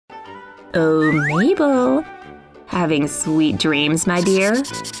Oh, Mabel. Having sweet dreams, my dear?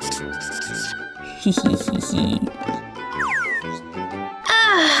 Hee.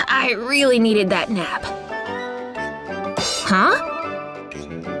 I really needed that nap. Huh?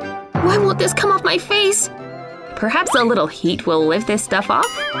 Why won't this come off my face? Perhaps a little heat will lift this stuff off?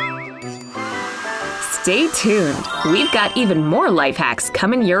 Stay tuned. We've got even more life hacks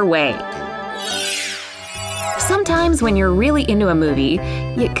coming your way. Sometimes when you're really into a movie,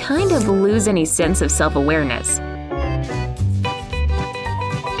 you kind of lose any sense of self-awareness.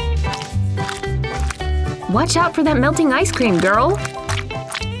 Watch out for that melting ice cream, girl!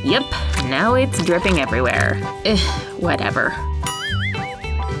 Yep, now it's dripping everywhere. Whatever.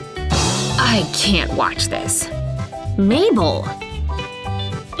 I can't watch this. Mabel!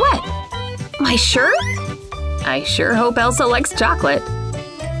 What? My shirt? I sure hope Elsa likes chocolate.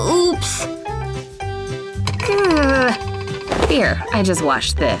 Oops! Here, I just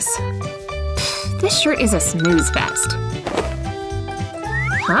washed this. This shirt is a snooze fest.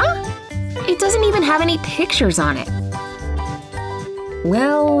 Huh? It doesn't even have any pictures on it.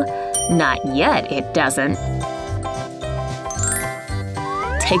 Well, not yet it doesn't.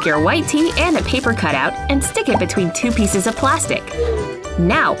 Take your white tee and a paper cutout and stick it between two pieces of plastic.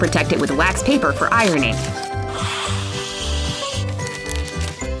 Now protect it with wax paper for ironing.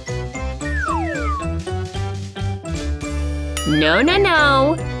 No, no,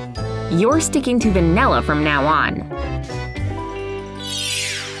 no! You're sticking to vanilla from now on.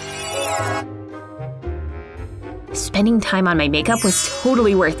 Spending time on my makeup was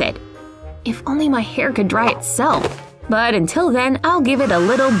totally worth it. If only my hair could dry itself. But until then, I'll give it a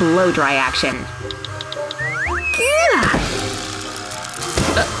little blow-dry action.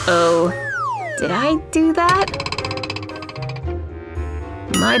 Uh-oh. Did I do that?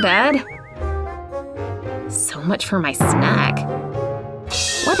 My bad. So much for my snack.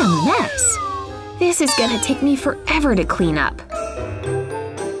 What a mess. This is gonna take me forever to clean up.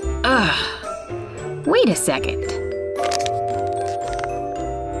 Ugh. Wait a second.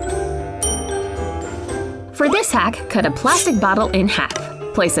 For this hack, cut a plastic bottle in half.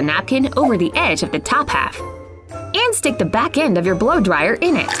 Place a napkin over the edge of the top half. And stick the back end of your blow dryer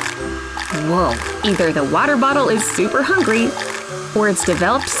in it. Whoa, either the water bottle is super hungry, or it's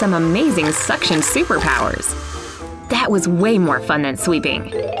developed some amazing suction superpowers. That was way more fun than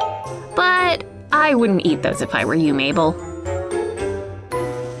sweeping. But I wouldn't eat those if I were you, Mabel.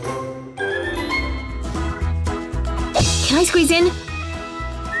 Can I squeeze in?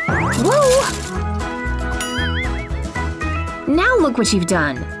 Whoa! Now look what you've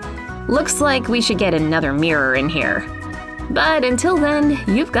done. Looks like we should get another mirror in here. But until then,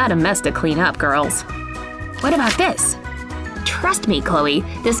 you've got a mess to clean up, girls. What about this? Trust me, Chloe,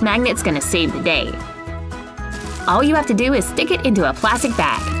 this magnet's gonna save the day. All you have to do is stick it into a plastic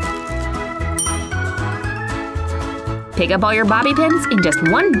bag. Pick up all your bobby pins in just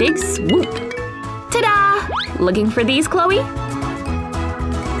one big swoop. Ta-da! Looking for these, Chloe?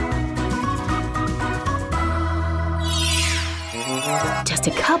 Just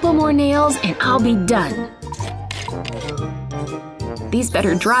a couple more nails and I'll be done. These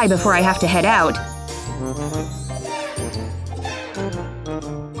better dry before I have to head out.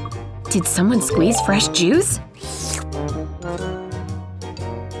 Did someone squeeze fresh juice?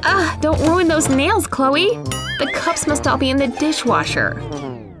 Ah, don't ruin those nails, Chloe! The cups must all be in the dishwasher.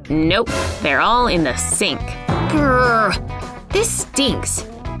 Nope, they're all in the sink. Grr, this stinks.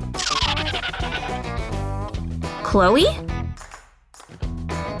 Chloe?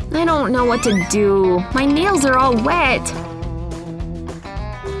 I don't know what to do. My nails are all wet.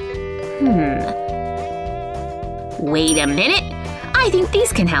 Wait a minute. I think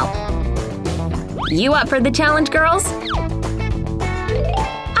these can help. You up for the challenge, girls?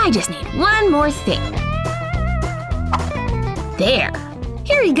 I just need one more thing. There.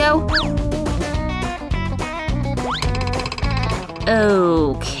 Here you go.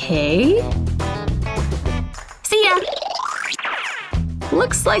 Okay. See ya!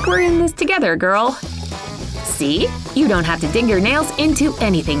 Looks like we're in this together, girl. See? You don't have to dig your nails into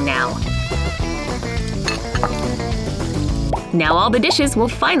anything now. Now all the dishes will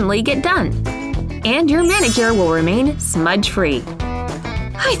finally get done. And your manicure will remain smudge-free.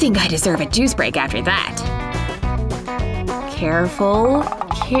 I think I deserve a juice break after that. Careful,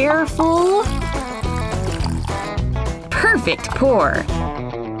 careful. Perfect pour.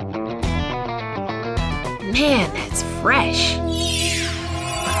 Man, that's fresh. Seems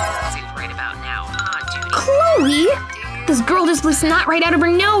right about now, huh, Judy? Chloe! This girl just blew snot right out of her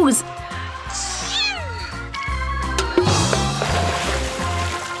nose!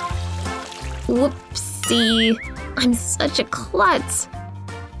 Whoopsie. I'm such a klutz.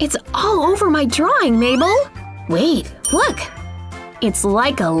 It's all over my drawing, Mabel! Wait, look! It's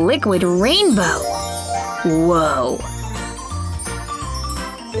like a liquid rainbow! Whoa!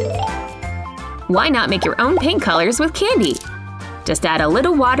 Why not make your own paint colors with candy? Just add a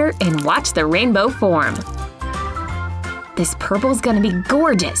little water and watch the rainbow form. This purple's gonna be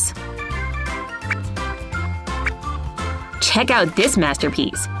gorgeous! Check out this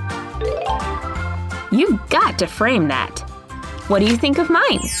masterpiece! You've got to frame that! What do you think of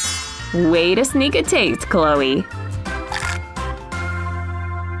mine? Way to sneak a taste, Chloe!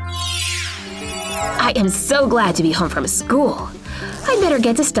 I am so glad to be home from school. I'd better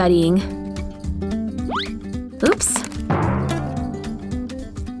get to studying. Oops.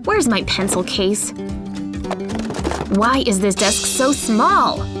 Where's my pencil case? Why is this desk so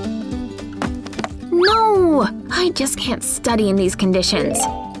small? No! I just can't study in these conditions.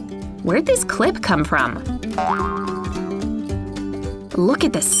 Where'd this clip come from? Look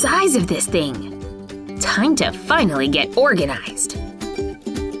at the size of this thing! Time to finally get organized.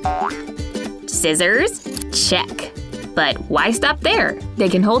 Scissors? Check. But why stop there? They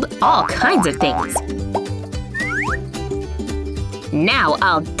can hold all kinds of things. Now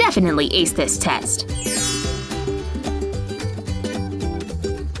I'll definitely ace this test.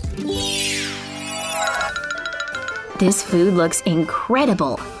 This food looks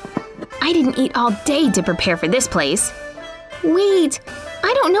incredible. I didn't eat all day to prepare for this place. Wait,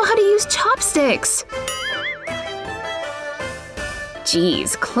 I don't know how to use chopsticks.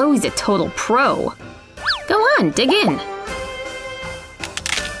 Geez, Chloe's a total pro. Go on, dig in.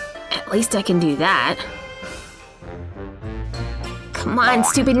 At least I can do that. Come on,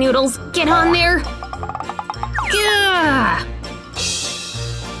 stupid noodles, get on there! Gah!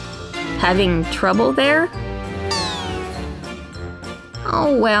 Having trouble there?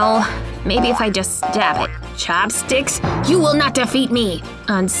 Oh well, maybe if I just stab it. Chopsticks, you will not defeat me!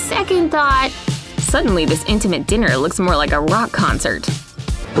 On second thought, suddenly this intimate dinner looks more like a rock concert.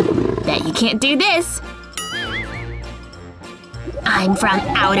 Bet you can't do this! I'm from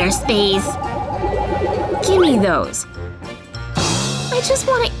outer space! Give me those! I just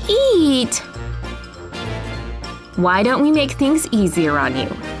want to eat! Why don't we make things easier on you?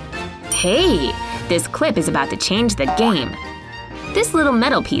 Hey, this clip is about to change the game. This little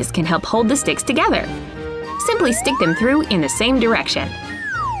metal piece can help hold the sticks together. Simply stick them through in the same direction.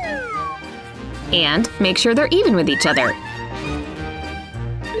 And make sure they're even with each other.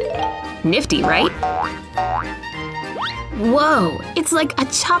 Nifty, right? Whoa, it's like a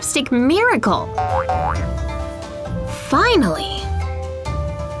chopstick miracle! Finally!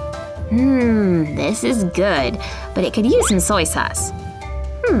 This is good, but it could use some soy sauce.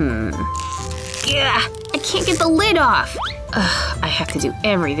 Ugh, I can't get the lid off! Ugh, I have to do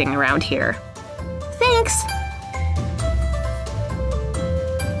everything around here. Thanks!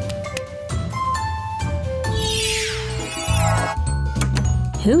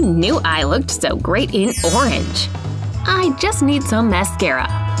 Who knew I looked so great in orange? I just need some mascara.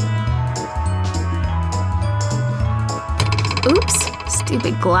 Oops,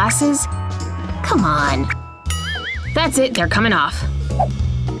 stupid glasses. Come on. That's it, they're coming off.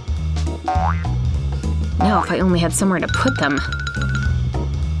 Now if I only had somewhere to put them.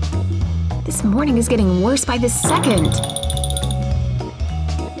 This morning is getting worse by the second.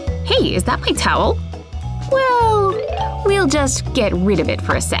 Hey, is that my towel? Well, we'll just get rid of it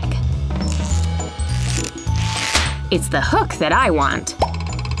for a sec. It's the hook that I want.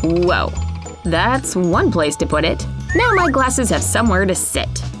 Whoa, that's one place to put it. Now my glasses have somewhere to sit.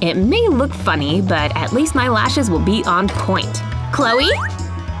 It may look funny, but at least my lashes will be on point. Chloe?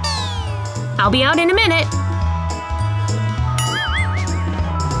 I'll be out in a minute.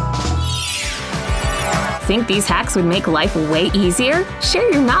 Think these hacks would make life way easier? Share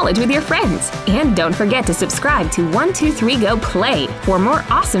your knowledge with your friends. And don't forget to subscribe to 1, 2, 3 Go Play for more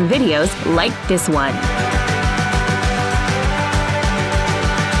awesome videos like this one.